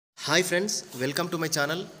Hi friends, welcome to my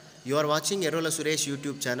channel. You are watching Erola Suresh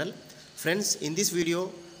YouTube channel. Friends, in this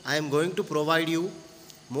video, I am going to provide you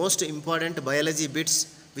most important biology bits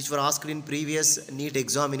which were asked in previous NEET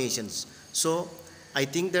examinations. So, I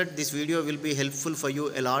think that this video will be helpful for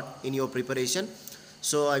you a lot in your preparation.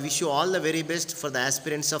 So, I wish you all the very best for the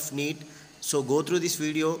aspirants of NEET. So, go through this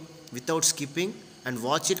video without skipping and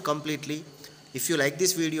watch it completely. If you like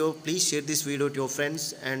this video, please share this video to your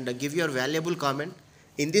friends and give your valuable comment.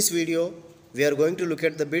 In this video, we are going to look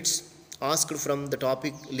at the bits asked from the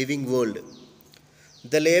topic Living World.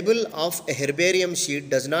 The label of a herbarium sheet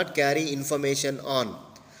does not carry information on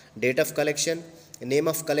date of collection, name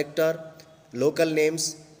of collector, local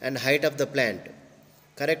names and height of the plant.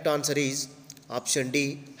 Correct answer is option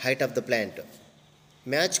D, height of the plant.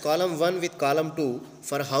 Match column 1 with column 2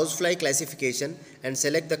 for housefly classification and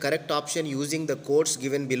select the correct option using the codes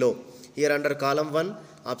given below. Here under column 1,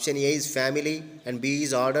 option A is family and B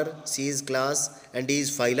is order, C is class and D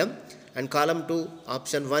is phylum. And column 2,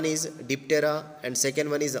 option 1 is Diptera and second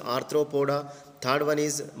one is Arthropoda, third one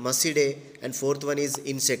is Massidae and fourth one is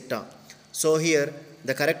Insecta. So here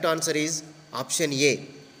the correct answer is option A,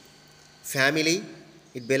 family.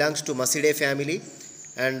 It belongs to Massidae family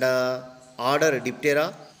and order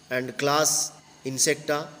Diptera and class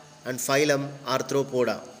Insecta and phylum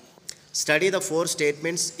Arthropoda. Study the 4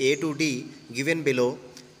 statements A to D given below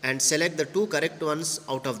and select the 2 correct ones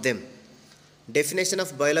out of them. Definition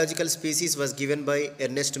of biological species was given by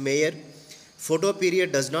Ernest Mayr.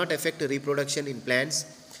 Photoperiod does not affect reproduction in plants.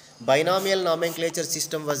 Binomial nomenclature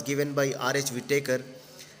system was given by R.H. Whittaker.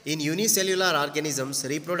 In unicellular organisms,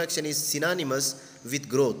 reproduction is synonymous with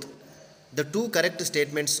growth. The 2 correct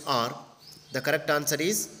statements are, the correct answer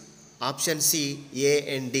is option C,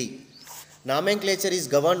 A and D. Nomenclature is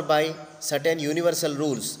governed by certain universal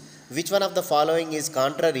rules. Which one of the following is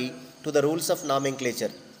contrary to the rules of nomenclature?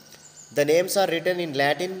 The names are written in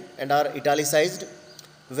Latin and are italicized.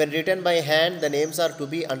 When written by hand, the names are to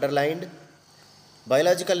be underlined.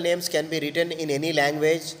 Biological names can be written in any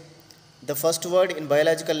language. The first word in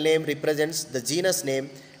biological name represents the genus name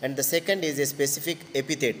and the second is a specific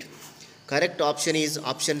epithet. Correct option is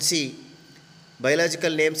option C. Biological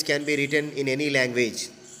names can be written in any language.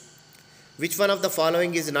 Which one of the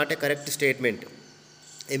following is not a correct statement?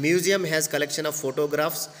 A museum has collection of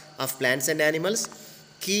photographs of plants and animals.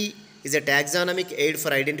 Key is a taxonomic aid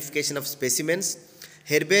for identification of specimens.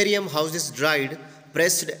 Herbarium houses dried,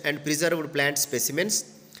 pressed and preserved plant specimens.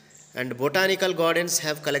 And botanical gardens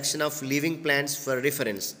have collection of living plants for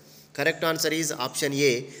reference. Correct answer is option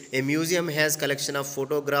A. A museum has collection of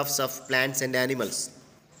photographs of plants and animals.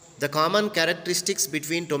 The common characteristics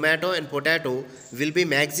between tomato and potato will be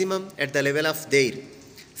maximum at the level of their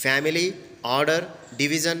family, order,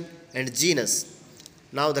 division and genus.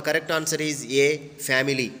 Now the correct answer is A,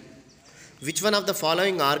 family. Which one of the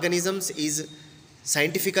following organisms is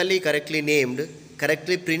scientifically correctly named,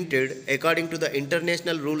 correctly printed according to the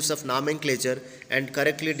international rules of nomenclature and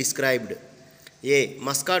correctly described? A.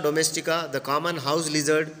 Musca domestica, the common house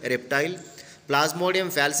lizard, a reptile. Plasmodium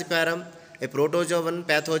falciparum, a protozoan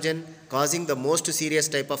pathogen causing the most serious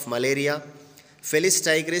type of malaria. Felis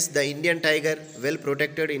tigris, the Indian tiger, well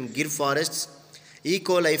protected in Gir forests. E.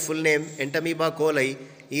 coli, full name Entamoeba coli,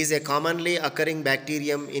 is a commonly occurring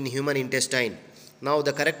bacterium in human intestine. Now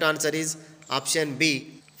the correct answer is option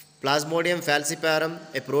B. Plasmodium falciparum,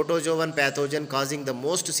 a protozoan pathogen causing the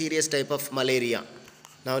most serious type of malaria.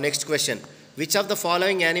 Now next question. Which of the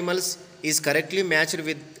following animals is correctly matched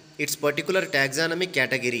with its particular taxonomic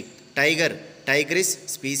category? Tiger, tigris,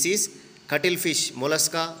 species. Cuttlefish,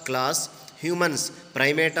 mollusca, class. Humans,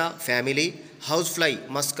 primata, family. Housefly,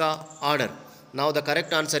 musca, order. Now the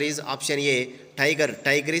correct answer is option A, tiger,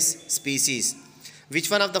 tigris, species. Which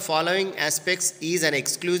one of the following aspects is an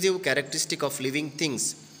exclusive characteristic of living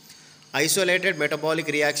things? Isolated metabolic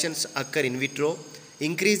reactions occur in vitro.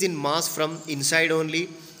 Increase in mass from inside only.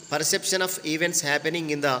 Perception of events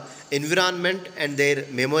happening in the environment and their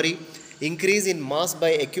memory. Increase in mass by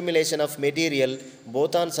accumulation of material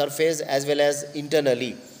both on surface as well as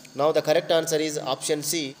internally. Now the correct answer is option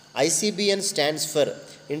C. ICBN stands for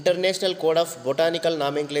International Code of Botanical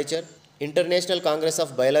Nomenclature, International Congress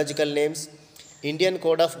of Biological Names, Indian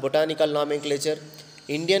Code of Botanical Nomenclature,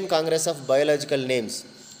 Indian Congress of Biological Names.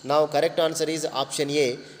 Now correct answer is option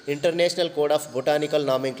A, International Code of Botanical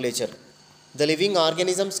Nomenclature. The living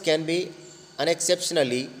organisms can be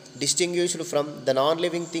unexceptionally distinguished from the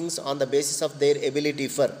non-living things on the basis of their ability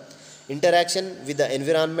for interaction with the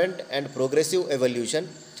environment and progressive evolution,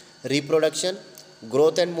 reproduction,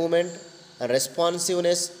 growth and movement, and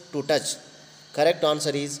responsiveness to touch. Correct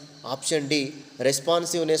answer is option D,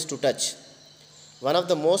 responsiveness to touch. One of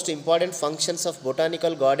the most important functions of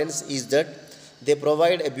botanical gardens is that they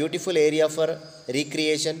provide a beautiful area for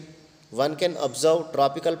recreation. One can observe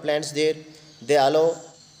tropical plants there. They allow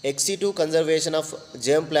ex situ conservation of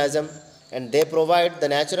germplasm and they provide the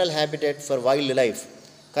natural habitat for wildlife.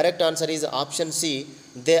 Correct answer is option C.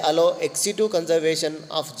 They allow ex situ conservation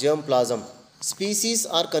of germplasm. Species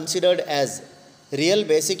are considered as real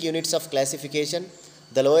basic units of classification,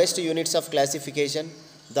 the lowest units of classification,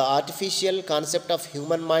 the artificial concept of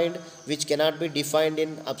human mind which cannot be defined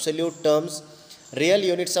in absolute terms, real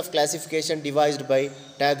units of classification devised by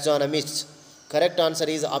taxonomists. Correct answer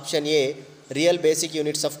is option A, real basic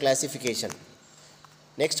units of classification.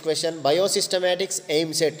 Next question, biosystematics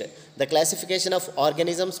aims at the classification of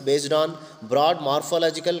organisms based on broad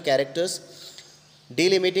morphological characters,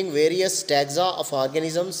 delimiting various taxa of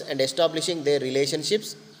organisms and establishing their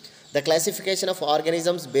relationships. The classification of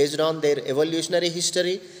organisms based on their evolutionary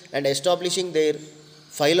history and establishing their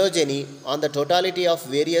phylogeny on the totality of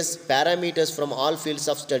various parameters from all fields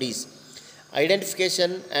of studies.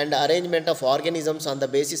 Identification and arrangement of organisms on the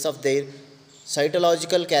basis of their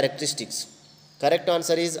cytological characteristics. Correct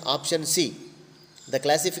answer is option C. The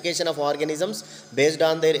classification of organisms based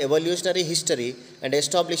on their evolutionary history and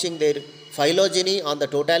establishing their phylogeny on the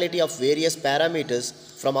totality of various parameters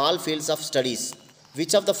from all fields of studies.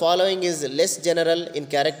 Which of the following is less general in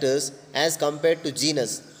characters as compared to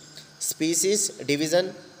genus? Species,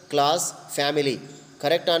 division, class, family.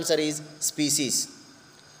 Correct answer is species.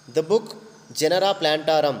 The book Genera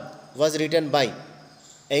Plantarum was written by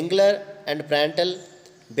Engler and Prantl,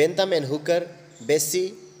 Bentham and Hooker,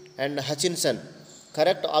 Bessie and Hutchinson.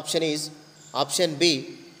 Correct option is option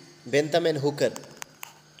B, Bentham and Hooker.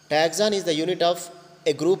 Taxon is the unit of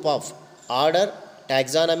a group of order,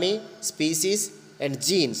 taxonomy, species and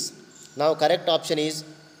genes. Now correct option is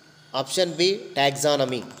option B,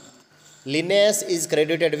 taxonomy. Linnaeus is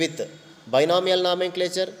credited with binomial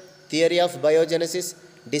nomenclature, theory of biogenesis,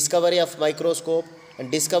 discovery of microscope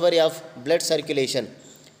and discovery of blood circulation.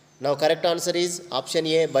 Now correct answer is option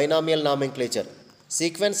A, binomial nomenclature.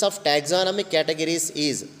 Sequence of taxonomic categories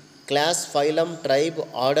is class, phylum, tribe,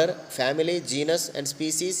 order, family, genus and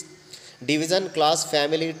species. Division, class,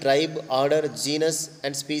 family, tribe, order, genus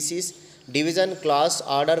and species. Division, class,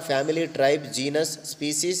 order, family, tribe, genus,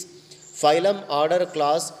 species. Phylum, order,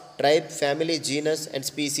 class, tribe, family, genus and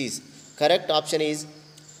species. Correct option is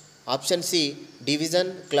option C,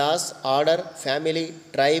 division, class, order, family,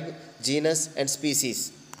 tribe, genus and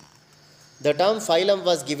species. The term phylum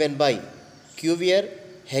was given by Cuvier,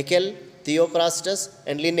 Haeckel, Theophrastus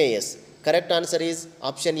and Linnaeus. Correct answer is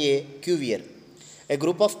option A, Cuvier. A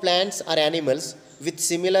group of plants or animals with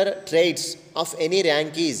similar traits of any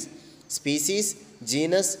rank is species,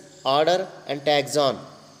 genus, order and taxon.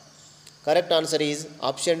 Correct answer is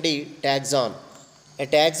option D, taxon. A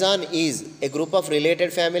taxon is a group of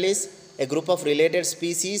related families, a group of related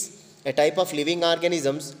species, a type of living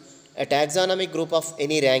organisms, a taxonomic group of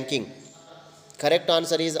any ranking. Correct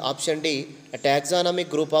answer is option D, a taxonomic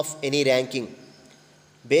group of any ranking.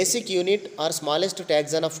 Basic unit or smallest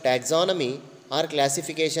taxon of taxonomy or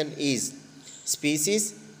classification is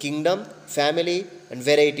species, kingdom, family and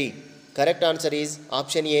variety. Correct answer is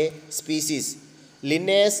option A, species.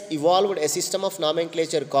 Linnaeus evolved a system of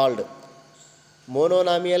nomenclature called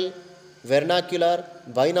mononomial, vernacular,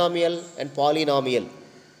 binomial and polynomial.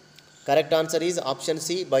 Correct answer is option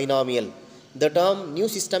C, binomial. The term new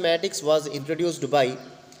systematics was introduced by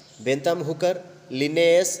Bentham Hooker,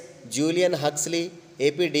 Linnaeus, Julian Huxley,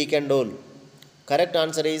 A.P. de Candolle. Correct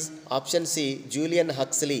answer is option C, Julian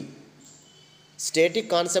Huxley. Static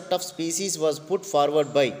concept of species was put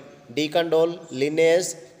forward by de Candolle,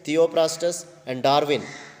 Linnaeus, Theophrastus and Darwin.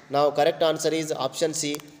 Now correct answer is option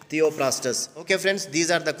C, Theophrastus. Okay friends,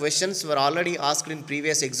 these are the questions were already asked in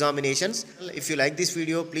previous examinations. If you like this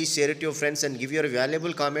video, please share it to your friends and give your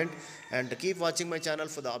valuable comment and keep watching my channel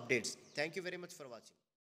for the updates. Thank you very much for watching.